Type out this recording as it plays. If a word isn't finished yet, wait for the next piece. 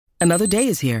Another day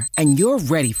is here, and you're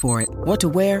ready for it. What to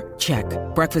wear? Check.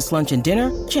 Breakfast, lunch, and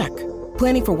dinner? Check.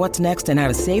 Planning for what's next and how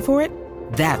to save for it?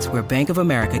 That's where Bank of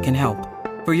America can help.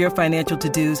 For your financial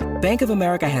to-dos, Bank of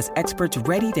America has experts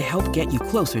ready to help get you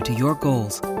closer to your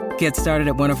goals. Get started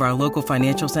at one of our local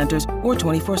financial centers or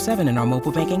 24/7 in our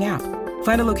mobile banking app.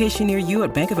 Find a location near you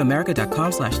at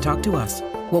bankofamerica.com/talktous.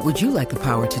 What would you like the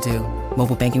power to do?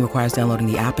 Mobile banking requires downloading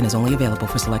the app and is only available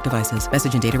for select devices.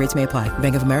 Message and data rates may apply.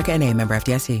 Bank of America N.A., member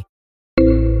FDIC.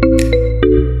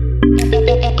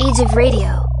 Age of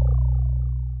Radio.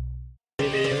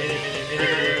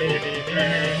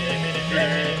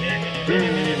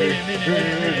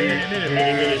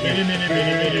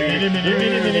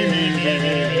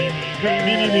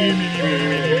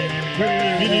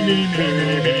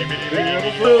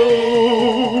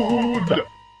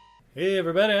 Hey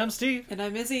everybody, I'm Steve. And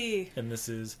I'm Izzy. And this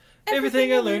is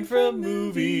Everything I Learned from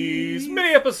Movies.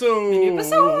 Mini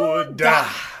episode!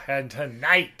 And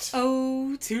tonight...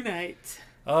 Oh, tonight.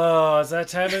 Oh, it's that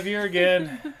time of year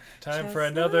again. Time for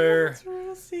another...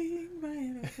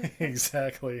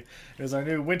 Exactly. It is our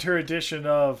new winter edition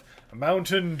of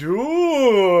Mountain Dew.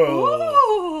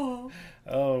 Ooh.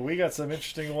 Oh, we got some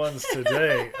interesting ones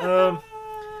today.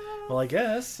 Well, I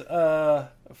guess,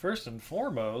 first and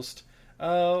foremost...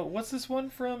 what's this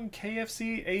one from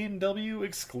KFC A&W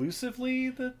exclusively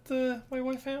that my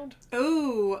wife found?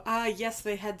 Oh, yes,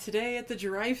 they had today at the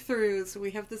drive-thrus.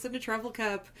 We have this in a travel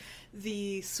cup.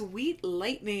 The Sweet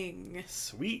Lightning.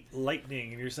 Sweet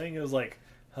Lightning. And you're saying it was like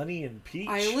honey and peach?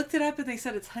 I looked it up and they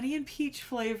said it's honey and peach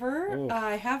flavor. Oh.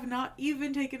 I have not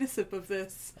even taken a sip of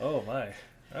this. Oh my.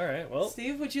 Alright, well.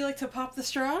 Steve, would you like to pop the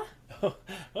straw?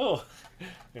 Oh.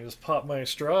 I just pop my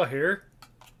straw here.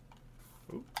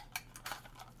 Ooh.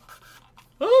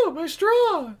 Oh, my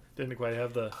straw! Didn't quite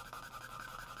have the...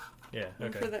 Yeah,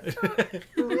 okay.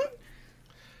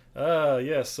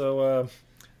 Yeah, so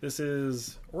this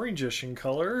is orangish in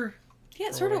color. Yeah,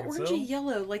 it's sort of Orange orangey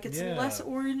yellow. Like it's Yeah. less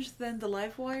orange than the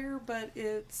Livewire, but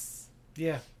it's...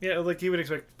 Yeah, like you would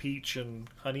expect peach and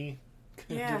honey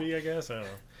Yeah. to be, I guess. I don't know.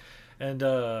 And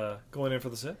going in for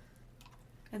the sip.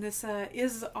 And this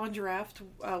is on draft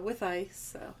with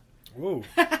ice, so... Whoa.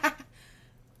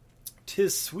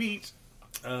 'Tis sweet.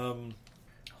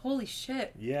 Holy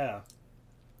shit. Yeah.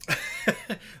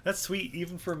 That's sweet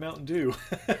even for Mountain Dew.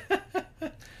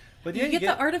 But yeah, you get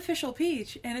the artificial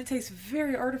peach, and it tastes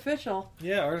very artificial.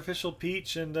 Yeah, artificial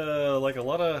peach and like a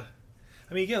lot of...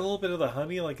 I mean, you get a little bit of the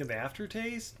honey like in the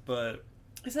aftertaste, but...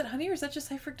 Is that honey or is that just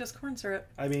high fructose corn syrup?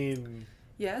 I mean...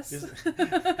 Yes.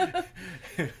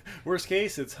 Worst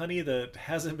case, it's honey that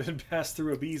hasn't been passed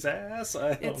through a bee's ass.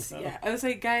 I don't know. Yeah, I would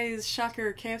say, guys,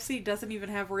 shocker, KFC doesn't even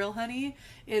have real honey.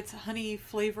 It's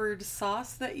honey-flavored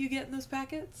sauce that you get in those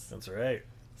packets. That's right.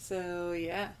 So,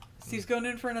 yeah. Steve's going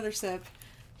in for another sip.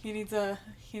 He needs to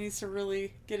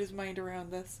really get his mind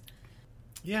around this.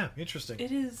 Yeah, interesting.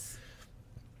 It is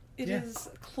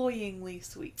cloyingly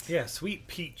sweet. Yeah, sweet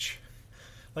peach.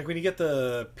 Like when you get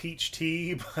the peach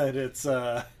tea, but it's...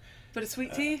 But it's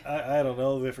sweet tea? I don't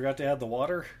know. They forgot to add the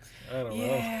water? I don't know.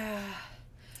 Yeah.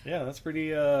 Yeah, that's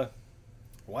pretty...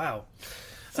 Wow.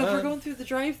 So if we're going through the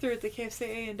drive-thru at the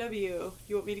KFC A&W,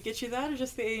 you want me to get you that or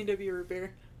just the A&W root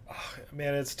beer? Oh,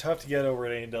 man, it's tough to get over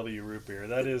at A&W root beer.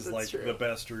 That is That's like true. the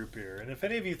best root beer. And if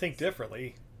any of you think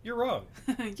differently, you're wrong.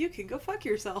 You can go fuck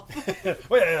yourself.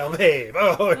 Well, babe.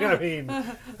 Oh, I mean,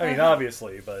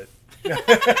 obviously, but...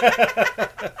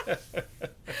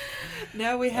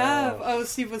 Now we have... Oh,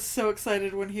 Steve was so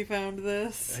excited when he found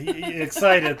this.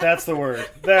 Excited, that's the word.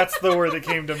 That's the word that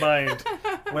came to mind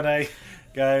when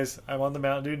Guys, I'm on the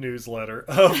Mountain Dew newsletter.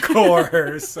 Of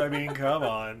course. I mean, come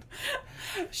on.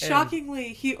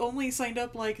 Shockingly, he only signed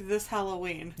up like this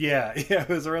Halloween. Yeah, it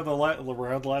was around the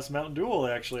last Mountain Duel,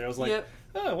 actually. I was like, Yep.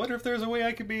 Oh, I wonder if there's a way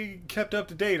I could be kept up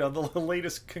to date on the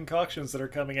latest concoctions that are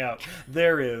coming out.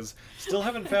 There is. Still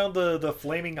haven't found the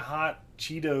flaming hot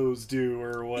Cheetos Dew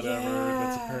or whatever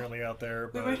that's apparently out there.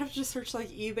 We But might have to just search like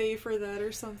eBay for that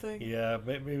or something. yeah,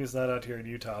 maybe it's not out here in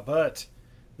Utah. But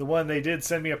the one they did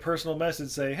send me a personal message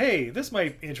say, hey, this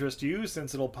might interest you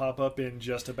since it'll pop up in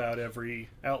just about every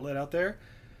outlet out there.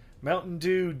 Mountain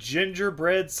Dew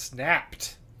Gingerbread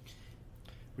Snapped,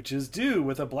 which is Dew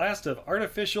with a blast of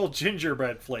artificial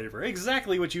gingerbread flavor.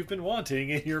 Exactly what you've been wanting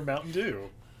in your Mountain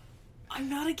Dew. I'm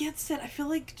not against it. I feel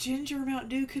like ginger Mountain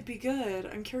Dew could be good.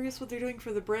 I'm curious what they're doing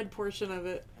for the bread portion of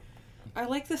it. I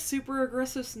like the super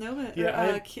aggressive snowman,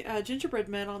 gingerbread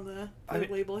men on the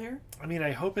label here. I mean,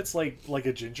 I hope it's like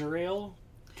a ginger ale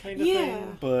kind of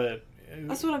thing, but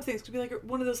That's what I'm thinking. It's going to be like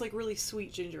one of those like really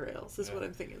sweet ginger ales is what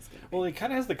I'm thinking it's going to be. Well, it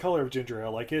kind of has the color of ginger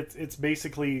ale. Like it's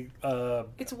basically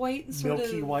it's white and sort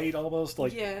milky white almost.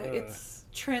 Like it's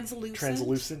translucent.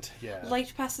 Translucent, yeah.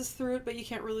 Light passes through it, but you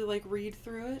can't really like read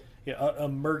through it. Yeah, a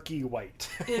murky white.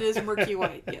 It is murky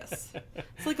white, yes.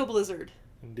 It's like a blizzard.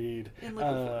 Indeed. In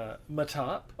liquid form.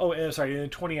 Matop. Oh, sorry, in a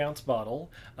 20-ounce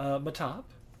bottle. Matop.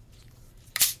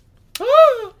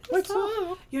 What's up?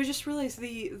 You know, I just realized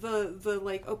the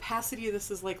like opacity of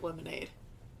this is like lemonade.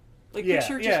 Like Yeah,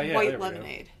 picture just yeah, white there we go.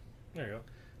 lemonade. There you go.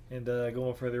 And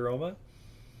going for the aroma.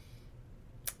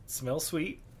 Smells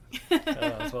sweet.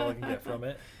 That's all I can get from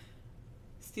it.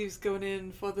 Steve's going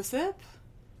in for the sip.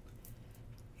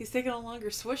 He's taking a longer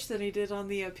swish than he did on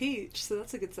the peach, so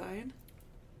that's a good sign.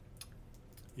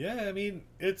 Yeah, I mean,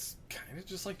 it's kind of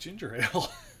just like ginger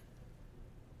ale.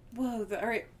 Whoa,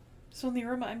 alright. So in the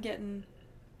aroma I'm getting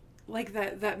like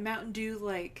that Mountain Dew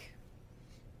like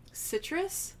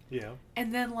citrus. Yeah.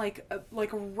 And then like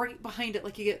right behind it,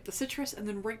 like you get the citrus, and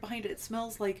then right behind it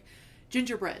smells like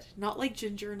gingerbread. Not like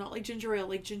ginger, not like ginger ale,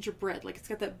 like gingerbread. Like it's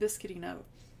got that biscuity note.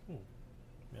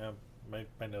 Yeah,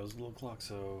 my nose is a little clogged,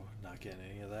 so not getting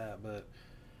any of that. But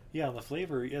yeah, on the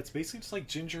flavor, it's basically just like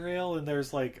ginger ale, and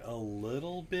there's like a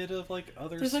little bit of like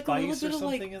other There's like spice a little bit or of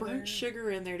something like in there. burnt sugar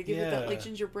in there to give it that like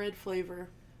gingerbread flavor.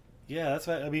 Yeah, that's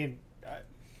what I mean.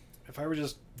 If I were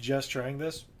just trying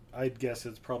this, I'd guess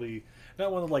it's probably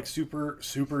not one of like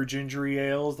super gingery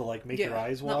ales that like make your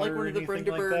eyes water. Not like one of the or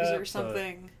anything like Bundabergs that, or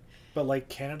something. But like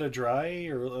Canada Dry,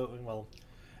 or well,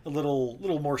 a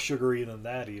little more sugary than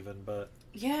that even. But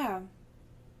yeah,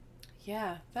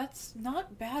 that's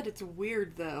not bad. It's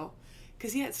weird though,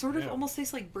 because it sort of almost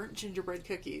tastes like burnt gingerbread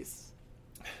cookies.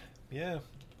 Yeah,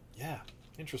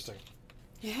 interesting.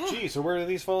 Yeah. Gee, so where do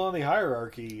these fall on the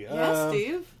hierarchy? Yeah,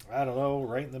 Steve. I don't know,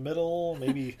 right in the middle,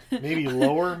 maybe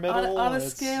lower middle. on a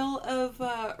scale of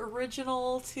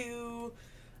original to,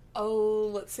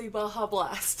 let's say Baja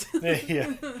Blast.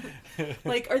 Yeah.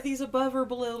 Like, are these above or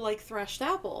below like Thrashed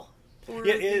Apple? Or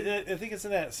I think it's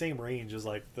in that same range as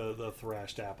like the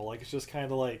Thrashed Apple. Like it's just kind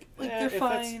of like they're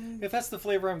fine. If that's the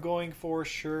flavor I'm going for,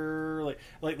 sure.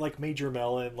 Like Major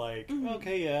Melon. Like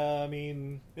okay, yeah. I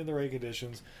mean, in the right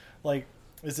conditions. Like,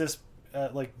 is this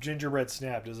like Gingerbread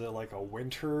Snapped? Is it like a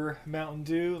winter Mountain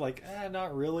Dew? Like,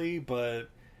 not really, but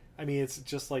I mean, it's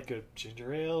just like a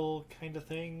ginger ale kind of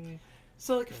thing.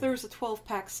 So, like, if there was a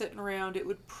 12-pack sitting around, it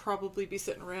would probably be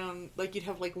sitting around, like, you'd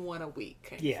have, like, one a week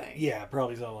kind of thing. Yeah,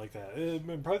 probably something like that.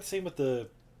 Probably the same with the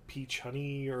Peach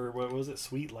Honey, or what was it,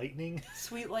 Sweet Lightning?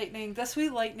 Sweet Lightning. That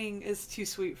Sweet Lightning is too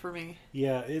sweet for me.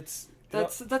 Yeah, it's...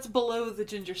 That's below the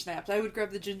Ginger Snaps. I would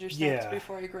grab the Ginger Snaps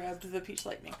before I grabbed the Peach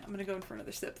Lightning. I'm going to go in for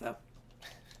another sip, though.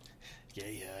 Yeah.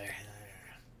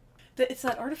 It's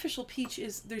that artificial peach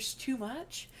there's too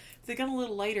much. If they got a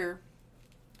little lighter...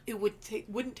 it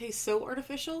wouldn't taste so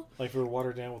artificial. Like if it were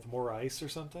watered down with more ice or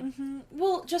something? Mm-hmm.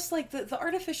 Well, just like the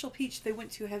artificial peach, they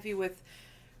went too heavy with...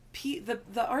 The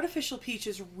artificial peach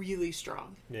is really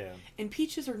strong. Yeah. And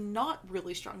peaches are not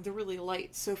really strong. They're really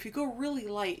light. So if you go really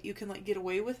light, you can like get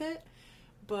away with it.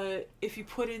 But if you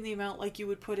put in the amount like you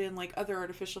would put in like other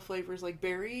artificial flavors like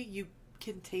berry, you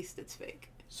can taste it's fake.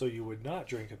 So you would not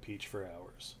drink a peach for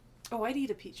hours? Oh, I'd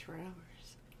eat a peach for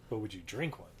hours. But would you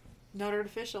drink one? Not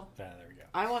artificial. Ah, there we go.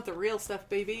 I want the real stuff,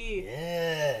 baby.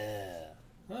 Yeah.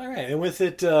 All right. And with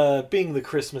it being the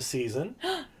Christmas season,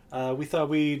 we thought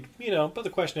we'd, put the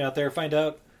question out there, find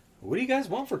out, what do you guys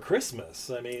want for Christmas?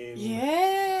 I mean,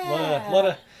 yeah,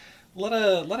 lot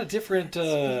of different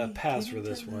paths for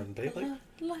this one, babe.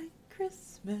 Like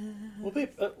Christmas. Well, babe,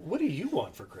 what do you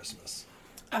want for Christmas?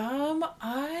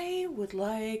 I would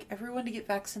like everyone to get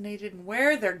vaccinated and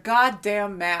wear their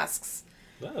goddamn masks.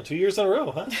 Oh, 2 years in a row,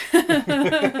 huh?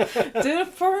 Did it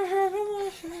for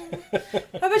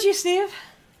How about you, Steve?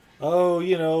 Oh,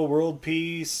 world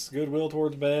peace, goodwill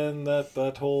towards men,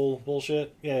 that whole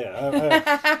bullshit. Yeah.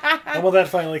 I want that to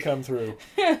finally come through.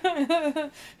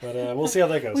 But we'll see how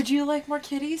that goes. Would you like more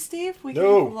kitties, Steve? We no,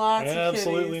 can have lots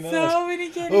absolutely of kitties. not. So many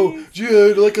kitties. Oh, gee,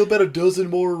 I'd like about a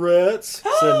dozen more rats,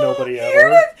 said nobody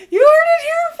ever. You heard it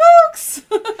here, folks!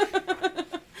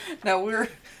 No,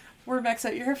 we're maxed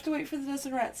out. You have to wait for the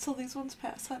dozen rats till these ones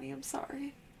pass, honey. I'm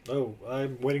sorry. Oh,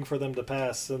 I'm waiting for them to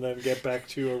pass and then get back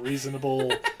to a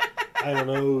reasonable,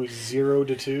 0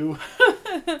 to 2.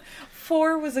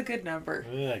 4 was a good number.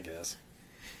 I guess.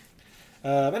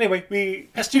 Anyway, we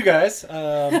asked you guys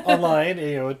online,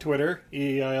 Twitter,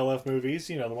 EILF Movies,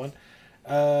 the one.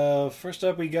 First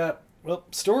up, we got,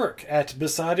 Stork at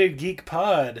Besotted Geek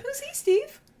Pod. Who's he,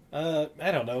 Steve? I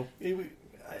don't know.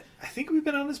 I think we've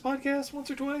been on this podcast once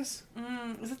or twice.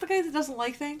 Is it the guy that doesn't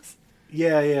like things?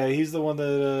 Yeah, he's the one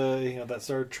that that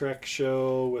Star Trek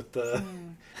show with the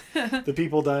the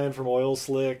people dying from oil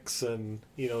slicks and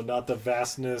not the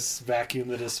vastness vacuum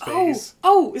that is space.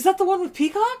 Oh, is that the one with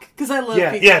Peacock? Because I love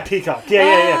Peacock. Yeah, Peacock.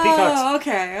 Yeah. Peacock's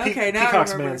Okay. Now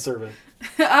Peacock's I remember. manservant.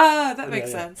 That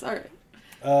makes sense. All right.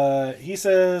 He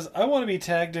says, I want to be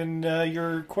tagged in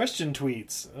your question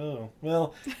tweets. Oh,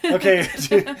 well, okay.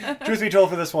 Truth be told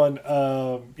for this one,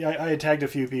 I had tagged a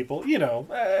few people,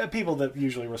 people that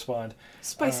usually respond.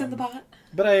 Spice in the pot.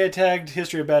 But I had tagged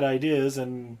History of Bad Ideas,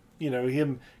 and,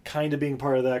 him kind of being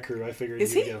part of that crew, I figured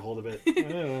he would get a hold of it. I don't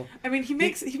know. I mean, he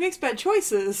makes bad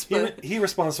choices, but... He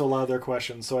responds to a lot of their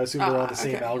questions, so I assume they're on the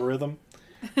same algorithm.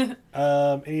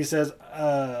 And he says,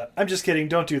 I'm just kidding,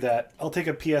 don't do that. I'll take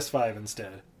a PS5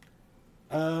 instead.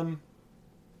 Do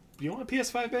you want a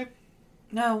PS5, babe?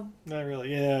 No. Not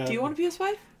really, yeah. Do you want a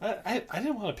PS5? I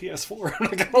didn't want a PS4, I'm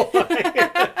not gonna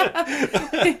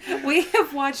lie. We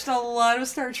have watched a lot of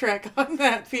Star Trek on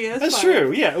that PS5. That's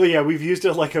true, yeah. Well, yeah, we've used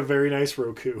it like a very nice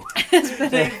Roku. It's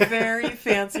been a very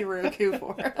fancy Roku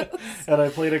for us. And I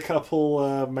played a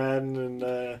couple Madden and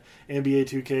NBA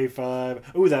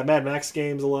 2K5. Ooh, that Mad Max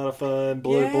game's a lot of fun.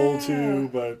 Blood Bowl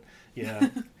 2, but yeah.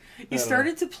 You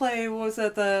started to play, what was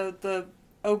that, the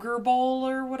Ogre Bowl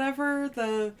or whatever?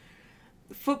 The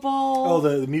football... Oh,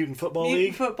 the Mutant Football League?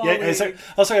 Mutant Football League.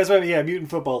 Mutant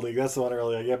Football League. That's the one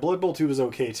earlier. Yeah, Blood Bowl 2 was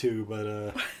okay too,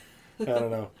 but I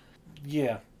don't know.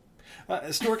 Yeah.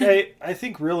 Stork, I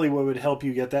think really what would help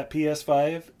you get that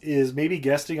PS5 is maybe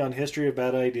guesting on History of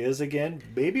Bad Ideas again.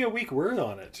 Maybe a week word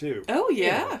on it too. Oh,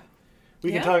 yeah.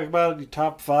 We can talk about the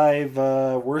top 5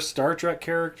 worst Star Trek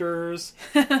characters,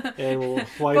 and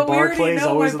why Barclay's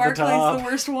always at the top. The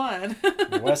worst one.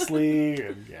 Wesley,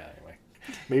 and anyway,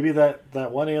 maybe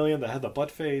that one alien that had the butt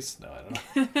face. No, I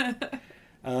don't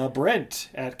know. Brent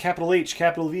at capital H,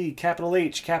 capital V, capital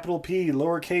H, capital P,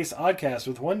 lowercase oddcast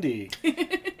with 1D.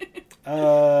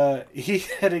 He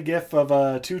had a gif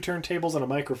of 2 turntables and a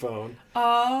microphone.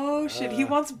 Oh, shit. He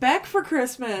wants Beck for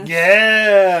Christmas.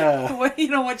 Yeah!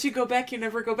 Once you go back, you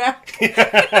never go back.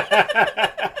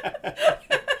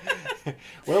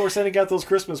 Well, we're sending out those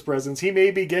Christmas presents. He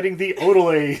may be getting the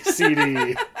Odelay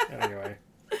CD. Anyway.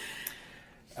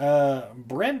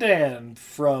 Brendan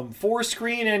from Four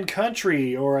Screen and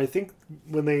Country, or I think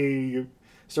when they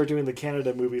start doing the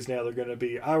Canada movies now, they're going to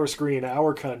be Our Screen,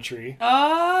 Our Country.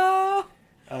 Oh!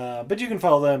 But you can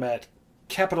follow them at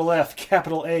capital F,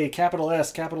 capital A, capital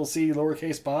S, capital C,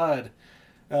 lowercase pod.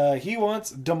 He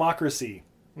wants democracy.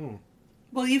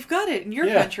 Well, you've got it in your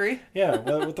country. Yeah,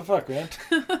 what the fuck, man?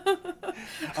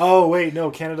 Oh, wait,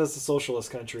 no, Canada's a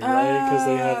socialist country, right? Because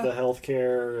they have the health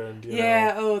care and,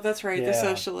 oh, that's right, the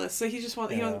socialists. So he just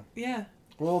wants,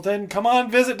 Well, then come on,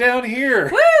 visit down here.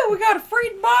 Woo! We got a free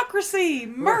democracy,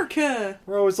 America.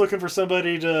 We're always looking for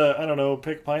somebody to, I don't know,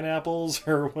 pick pineapples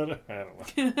or what. I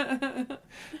don't know.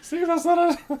 See, that's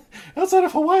not outside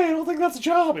of Hawaii. I don't think that's a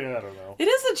job. Yeah, I don't know. It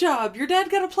is a job. Your dad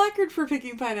got a placard for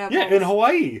picking pineapples. Yeah, in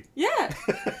Hawaii. Yeah,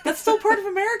 that's still part of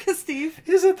America, Steve.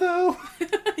 Is it though?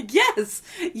 Yes.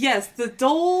 The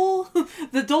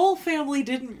Dole family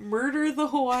didn't murder the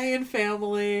Hawaiian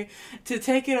family to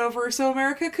take it over, so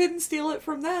America couldn't steal it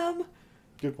from them.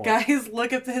 Good point. Guys,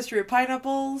 look up the history of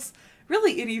pineapples.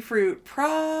 Really, any fruit,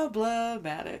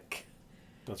 problematic.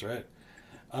 That's right.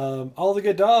 All the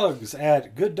Good Dogs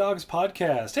at Good Dogs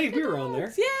Podcast. Hey, we were on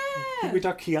there. Yeah. I think we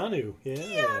talked Keanu. Yeah.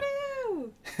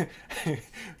 Keanu.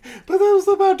 But that was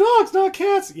about dogs, not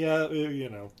cats. Yeah,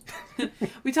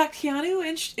 We talked Keanu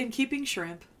and keeping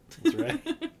shrimp. That's right.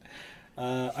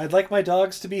 I'd like my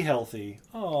dogs to be healthy.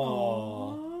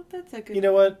 Aww, that's a good. You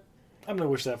know what? I'm going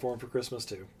to wish that for him for Christmas,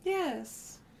 too.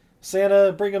 Yes.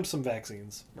 Santa, bring him some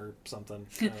vaccines or something.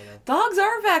 I don't know. Dogs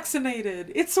are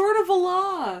vaccinated. It's sort of a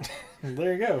law.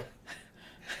 There you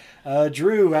go.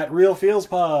 Drew at Real Feels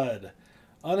Pod.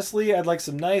 Honestly, I'd like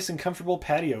some nice and comfortable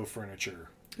patio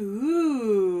furniture.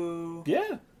 Ooh.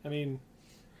 Yeah. I mean,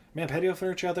 man, patio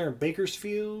furniture out there in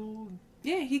Bakersfield.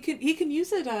 Yeah, he can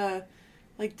use it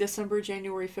like December,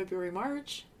 January, February,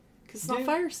 March. Because it's not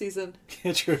fire season.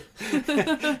 Yeah, true.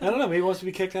 I don't know. Maybe he wants to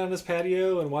be kicked out on his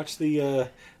patio and watch the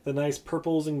nice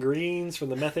purples and greens from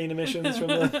the methane emissions from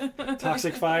the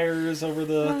toxic fires over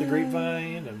the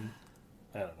grapevine. And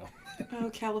I don't know. Oh,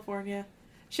 California.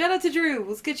 Shout out to Drew.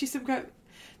 Let's get you some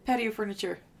patio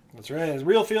furniture. That's right. It's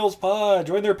Real Feels Pod.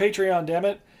 Join their Patreon, damn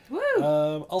it. Woo!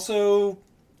 Also,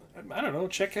 I don't know,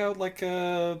 check out like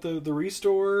the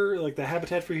Restore, like the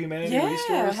Habitat for Humanity restores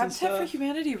and Habitat stuff. for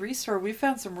Humanity Restore. We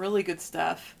found some really good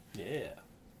stuff. Yeah.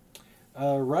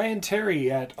 Ryan Terry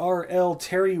at RL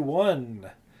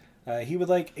Terry1. He would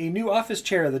like a new office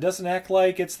chair that doesn't act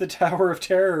like it's the Tower of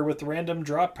Terror with random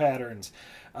drop patterns.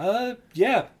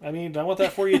 Yeah, I mean, I want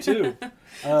that for you too.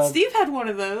 Steve had one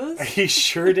of those. He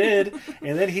sure did.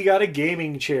 And then he got a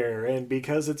gaming chair, and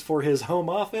because it's for his home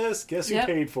office, guess who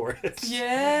paid for it?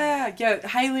 Yeah.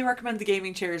 Highly recommend the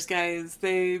gaming chairs, guys.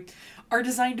 They are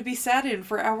designed to be sat in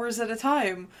for hours at a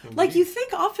time. Indeed. Like you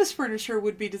think office furniture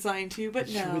would be designed to, but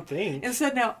no. You would think.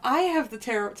 Instead, now I have the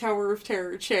Tower of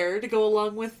Terror chair to go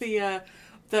along with the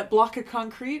that block of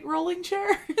concrete rolling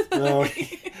chair. Oh,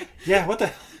 yeah, what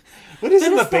the... What is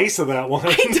in the base of that one?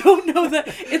 I don't know that.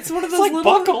 It's one of those like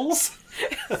little buckles.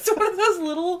 It's one of those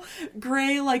little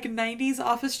gray, like 90s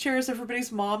office chairs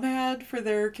everybody's mom had for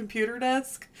their computer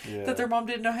desk that their mom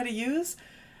didn't know how to use.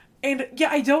 And yeah,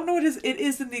 I don't know what it is. It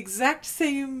is in the exact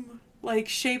same like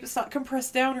shape. It's not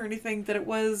compressed down or anything that it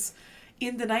was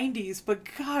in the 90s. But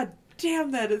god damn,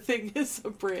 that thing is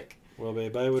a brick. Well,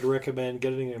 babe, I would recommend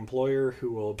getting an employer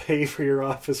who will pay for your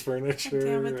office furniture.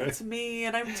 Damn it, that's me,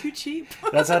 and I'm too cheap.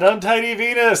 That's at Untidy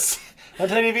Venus.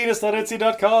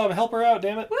 UntidyVenus.etsy.com. Help her out,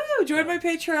 damn it. Woo! Join my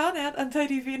Patreon at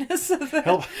Untidy Venus.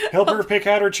 help her pick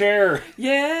out her chair.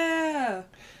 Yeah.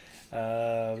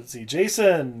 Let's see.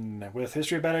 Jason with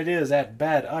History of Bad Ideas at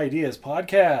Bad Ideas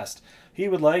Podcast. He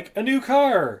would like a new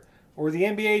car or the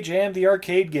NBA Jam the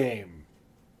arcade game.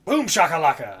 Boom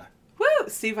shakalaka. Woo!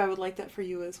 Steve, I would like that for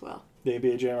you as well. The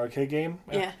NBA Jam arcade game?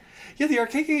 Yeah. Yeah, the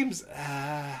arcade games...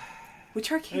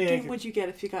 Which arcade game would you get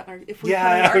if you got an arcade?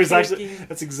 I was actually... Game?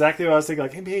 That's exactly what I was thinking.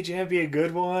 Like, NBA Jam would be a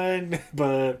good one,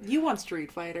 but... You want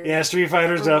Street Fighter. Yeah, Street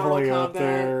Fighter's definitely up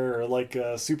there. Or like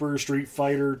Super Street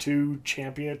Fighter 2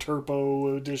 Champion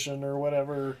Turbo Edition or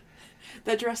whatever.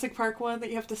 That Jurassic Park one that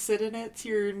you have to sit in it so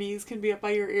your knees can be up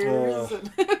by your ears.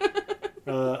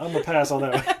 I'm gonna pass on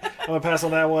that one. I'm gonna pass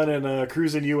on that one and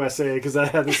Cruising USA because I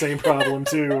had the same problem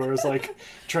too, where it was like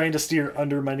trying to steer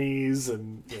under my knees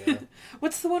and yeah.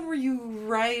 What's the one where you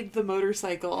ride the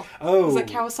motorcycle? Oh, was it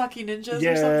Kawasaki Ninjas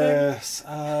or something? Yes,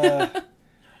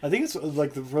 I think it's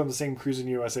like from the same Cruising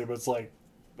USA, but it's like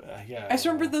yeah. I just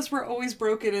remember those were always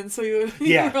broken, and so you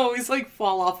would always like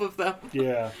fall off of them.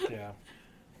 Yeah.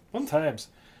 Fun times.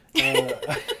 Where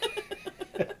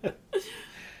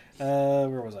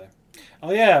was I?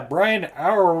 Oh yeah, Brian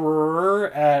Auer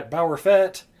at Bauer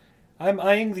Fett. I'm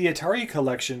eyeing the Atari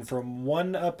collection from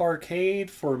One Up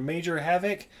Arcade for Major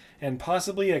Havoc and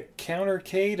possibly a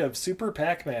countercade of Super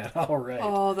Pac-Man. All right.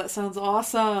 Oh, that sounds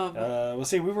awesome. We'll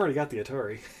see. We've already got the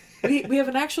Atari. We have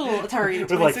an actual Atari 2600.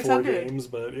 With like 4 games,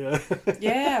 but yeah.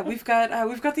 Yeah, we've got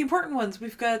the important ones.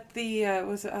 We've got the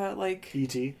like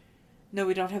E.T. No,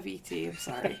 we don't have E.T. I'm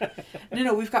sorry.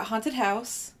 No, we've got Haunted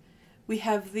House. We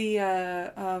have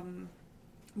the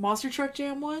Monster Truck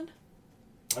Jam one.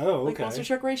 Oh, okay. Like Monster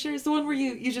Truck Racers, the one where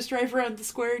you just drive around the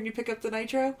square and you pick up the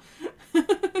nitro.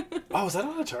 Oh, is that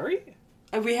on Atari?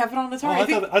 We have it on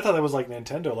Atari. I thought that was like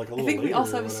Nintendo, like a little. I think we later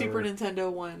also have or a whatever. Super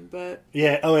Nintendo one, but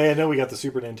yeah. Oh, yeah. I know we got the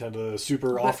Super Nintendo,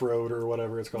 Super Off Road or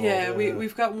whatever it's called. Yeah,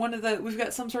 we've got we've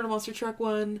got some sort of Monster Truck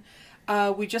one.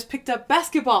 We just picked up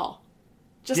basketball.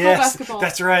 Just basketball.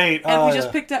 That's right. And we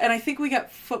just picked up, and I think we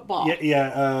got football.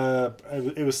 Yeah.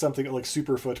 It was something like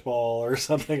Super Football or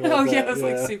something like that. Oh, yeah, it was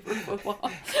like Super Football.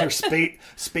 Or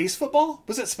Space Football?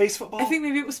 Was it Space Football? I think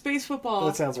maybe it was Space Football.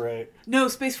 That sounds right. No,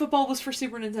 Space Football was for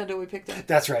Super Nintendo we picked up.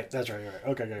 That's right.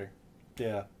 Okay.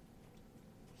 Yeah.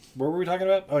 What were we talking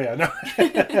about? Oh, yeah, no.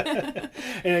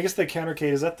 And I guess the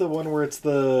countercade, is that the one where it's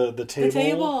the table? The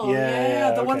table,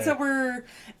 yeah. The ones that were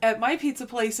at my pizza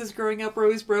places growing up were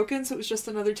always broken, so it was just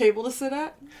another table to sit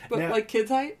at, but now, like kids'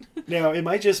 height. Now, it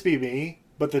might just be me,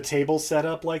 but the table set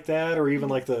up like that, or even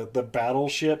like the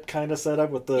battleship kind of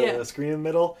setup with the screen in the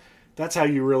middle, that's how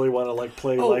you really want to like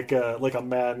play like a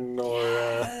Madden or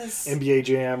NBA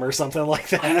Jam or something like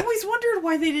that. I always wondered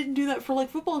why they didn't do that for like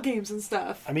football games and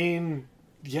stuff. I mean...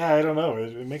 Yeah, I don't know.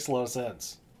 It makes a lot of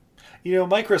sense. You know,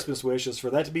 my Christmas wish is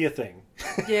for that to be a thing.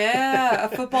 Yeah, a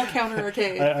football counter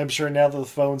arcade. I'm sure now that the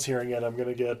phone's hearing it, I'm going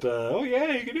to get, oh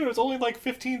yeah, you can do it. It's only like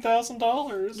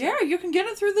 $15,000. Yeah, you can get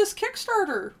it through this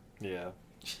Kickstarter. Yeah,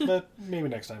 but maybe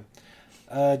next time.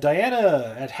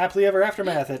 Diana at Happily Ever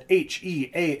Aftermath at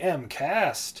HEAM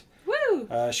Cast.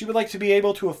 Woo! She would like to be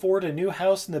able to afford a new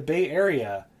house in the Bay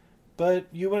Area, but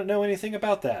you wouldn't know anything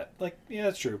about that. Like, yeah,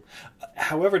 that's true.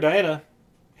 However, Diana...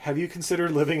 Have you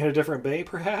considered living in a different bay,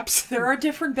 perhaps? There are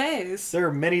different bays. There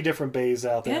are many different bays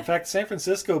out there. Yeah. In fact, San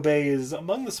Francisco Bay is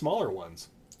among the smaller ones.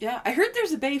 Yeah, I heard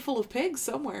there's a bay full of pigs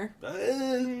somewhere.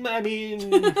 I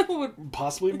mean,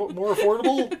 possibly more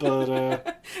affordable,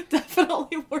 but...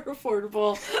 Definitely more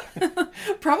affordable.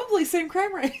 Probably same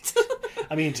crime rate.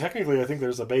 I mean, technically, I think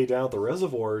there's a bay down at the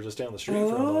reservoir just down the street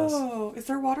from us. Oh, is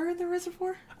there water in the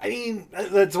reservoir? I mean,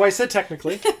 that's why I said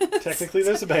technically. Technically,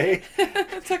 there's a bay.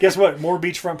 Guess what? More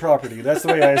beachfront property. That's the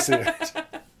way I see it.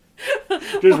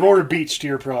 There's more beach to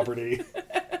your property.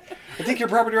 I think your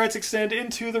property rights extend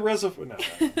into the reservoir.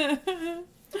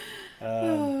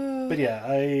 No. But yeah,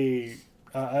 I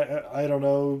don't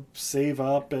know. Save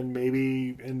up and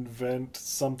maybe invent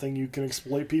something you can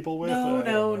exploit people with.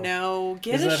 No.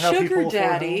 Get Isn't a that how people sugar afford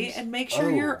daddy homes? and make sure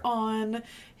you're on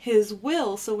his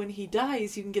will, so when he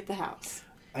dies, you can get the house.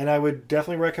 And I would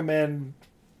definitely recommend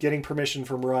getting permission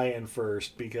from Ryan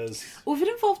first, because... Well, if it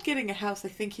involved getting a house, I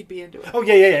think he'd be into it. Oh,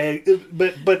 yeah.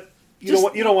 But you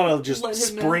don't want to just let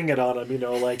him know. spring it on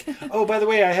him, like, oh, by the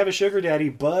way, I have a sugar daddy,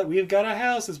 but we've got a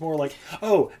house. It's more like,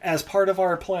 oh, as part of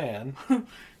our plan.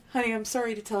 Honey, I'm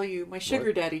sorry to tell you, my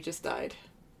sugar daddy just died.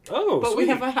 Oh, But sweet. we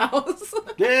have a house.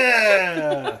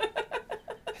 Yeah!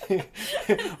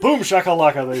 Boom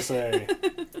shakalaka, they say.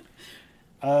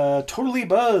 Totally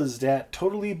Buzzed at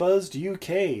Totally Buzzed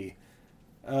UK.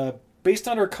 Based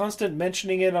on her constant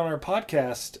mentioning it on our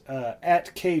podcast,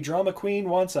 at K Drama Queen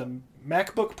wants a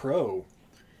MacBook Pro.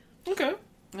 Okay.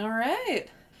 All right.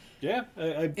 Yeah,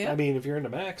 Yeah. I mean, if you're into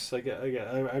Macs,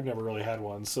 I've never really had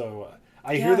one, so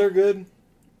I hear Yeah. they're good.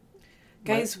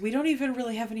 Guys, we don't even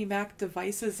really have any Mac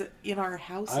devices in our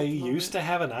house. I used to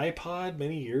have an iPod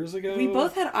many years ago. We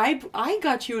both had. I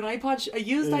got you an iPod, a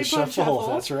used iPod Shuffle.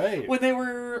 That's right. When they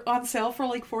were on sale for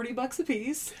like $40 a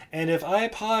piece. And if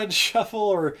iPod Shuffle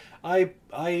or was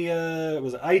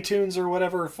it iTunes or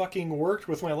whatever fucking worked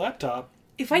with my laptop,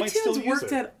 If I might still iTunes use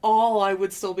worked it. at all, I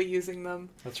would still be using them.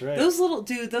 That's right. Those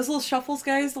little shuffles,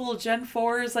 guys, the little Gen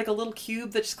 4s, like a little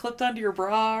cube that just clipped onto your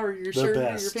bra or your shirt or your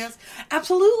best. pants.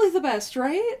 Absolutely the best,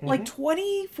 right? Mm-hmm. Like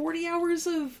 20, 40 hours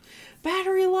of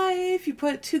battery life. You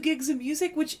put 2 gigs of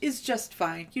music, which is just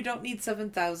fine. You don't need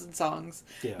 7,000 songs.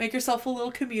 Yeah. Make yourself a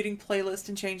little commuting playlist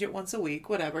and change it once a week,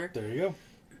 whatever. There you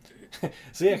go.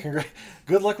 So yeah,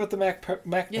 good luck with the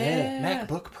Yeah.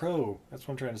 MacBook Pro. That's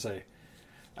what I'm trying to say.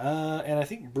 And I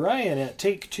think Brian at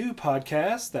Take Two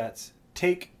Podcast, that's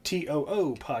Take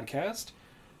TOO Podcast,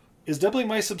 is doubling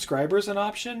my subscribers an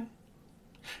option?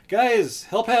 Guys,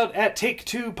 help out at Take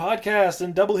Two Podcast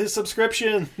and double his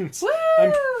subscriptions. Woo!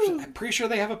 I'm pretty sure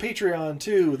they have a Patreon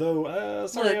too, though.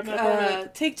 Sorry, I'm not part of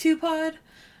it. Take Two Pod.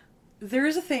 There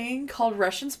is a thing called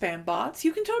Russian spam bots.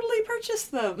 You can totally purchase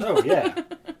them. Oh yeah,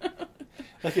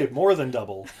 okay, more than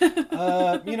double.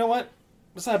 You know what?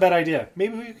 That's not a bad idea.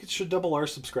 Maybe we should double our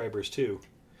subscribers too.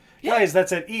 Yeah. Guys,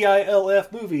 that's at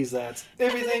EILF Movies. That's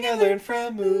everything I learned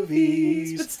from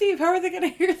movies. But Steve, how are they going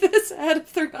to hear this ad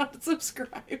if they're not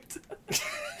subscribed?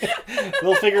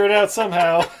 They'll figure it out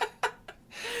somehow.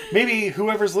 Maybe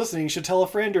whoever's listening should tell a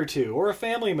friend or two or a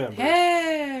family member.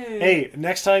 Hey! Hey,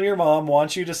 next time your mom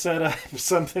wants you to set up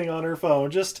something on her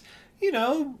phone, just,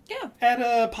 Yeah. add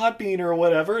a Podbean or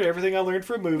whatever, everything I learned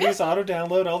from movies,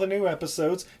 auto-download all the new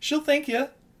episodes. She'll thank you.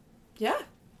 Yeah.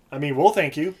 I mean, we'll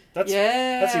thank you. That's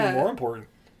Yeah. even more important.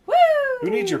 Woo! Who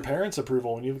needs your parents'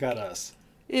 approval when you've got us?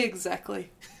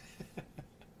 Exactly.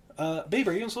 Babe,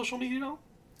 are you on social media at all?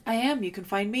 I am. You can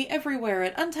find me everywhere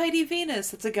at Untidy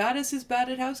Venus. It's a goddess who's bad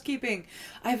at housekeeping.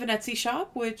 I have an Etsy shop,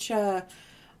 which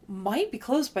might be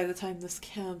closed by the time this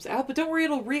comes out, but don't worry,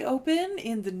 it'll reopen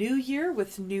in the new year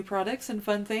with new products and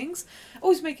fun things.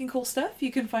 Always making cool stuff.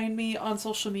 You can find me on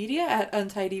social media at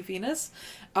Untidy Venus,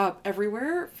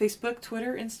 everywhere: Facebook,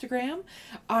 Twitter, Instagram.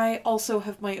 I also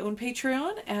have my own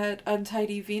Patreon at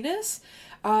Untidy Venus.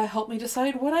 Help me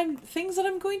decide things that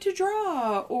I'm going to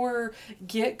draw or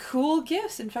get cool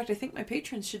gifts. In fact, I think my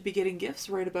patrons should be getting gifts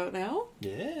right about now.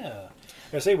 Yeah.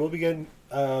 I say we'll be getting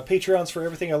Patreons for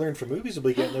everything I learned from movies. Will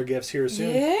be getting their gifts here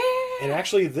soon. Yeah. And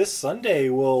actually, this Sunday,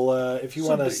 we'll if you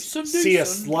want to see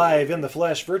us live in the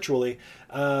flesh virtually,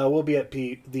 we'll be at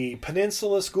the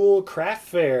Peninsula School Craft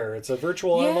Fair. It's a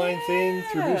virtual online thing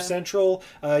through Move Central.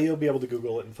 You'll be able to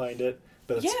Google it and find it.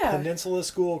 But it's Peninsula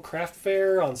School Craft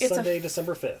Fair on Sunday,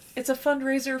 December 5th. It's a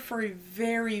fundraiser for a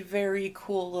very, very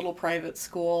cool little private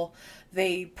school.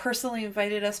 They personally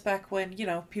invited us back when,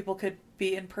 people could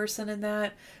be in person in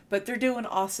that. But they're doing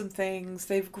awesome things.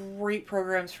 They have great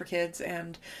programs for kids.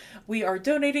 And we are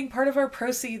donating part of our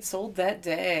proceeds sold that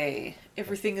day.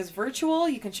 Everything is virtual.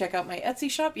 You can check out my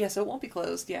Etsy shop. Yes, it won't be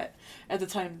closed yet at the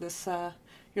time this...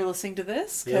 you're listening to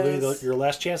this. Yeah, your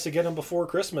last chance to get them before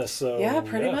Christmas. So yeah,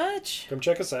 pretty much. Come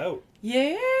check us out.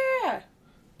 Yeah.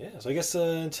 Yeah, so I guess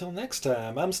until next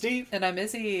time, I'm Steve. And I'm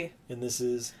Izzy. And this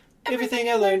is Everything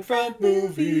I Learned from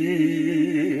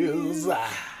Movies.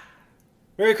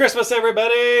 Merry Christmas,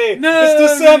 everybody! No,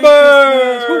 it's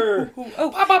December!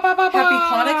 Oh, happy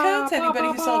Hanukkah to anybody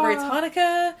who celebrates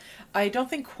Hanukkah. I don't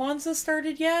think Kwanzaa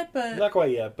started yet, but... Not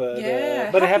quite yet, but Yeah,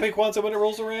 but happy Kwanzaa when it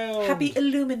rolls around. Happy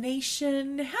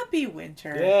illumination. Happy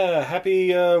winter. Yeah,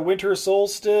 happy winter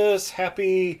solstice.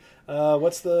 Happy,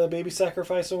 what's the baby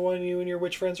sacrifice one you and your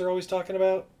witch friends are always talking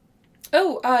about?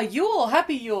 Oh, Yule.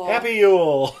 Happy Yule. Happy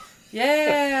Yule.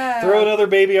 Yeah. Throw another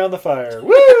baby on the fire.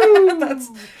 Woo! That's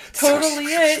totally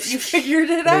it. You figured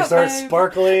it out. They start babe.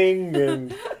 sparkling,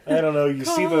 and I don't know. You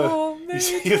see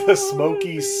the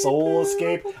smoky soul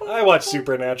escape. I watch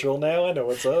Supernatural now. I know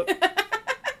what's up.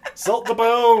 Salt the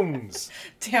bones.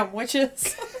 Damn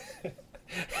witches.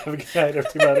 Have a good night,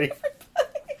 everybody.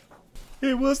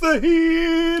 It was the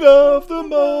heat of the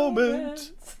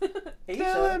moment.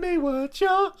 Tell me what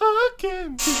you're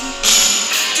hooking to.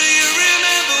 Do you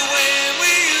remember when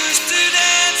we used to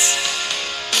dance?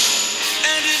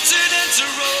 And incidents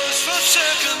arose from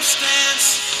circumstance.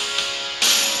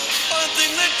 One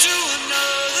thing led to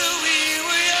another, we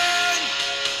were young.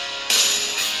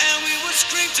 And we would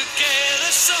scream together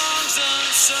songs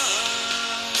unsung.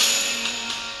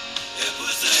 It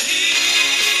was the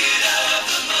heat of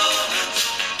the moment,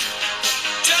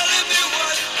 telling me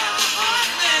what my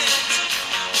heart meant.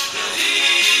 The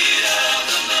heat of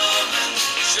the moment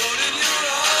showed in your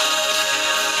eyes.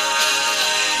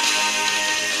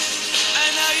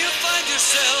 And now you find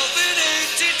yourself in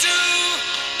 82.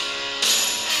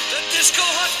 The disco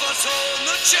hotspots hold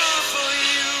no charm for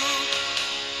you.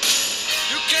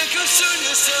 You can't concern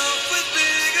yourself with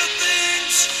bigger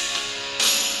things.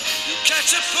 You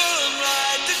catch a pull and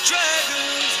ride the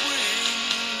dragon's wings.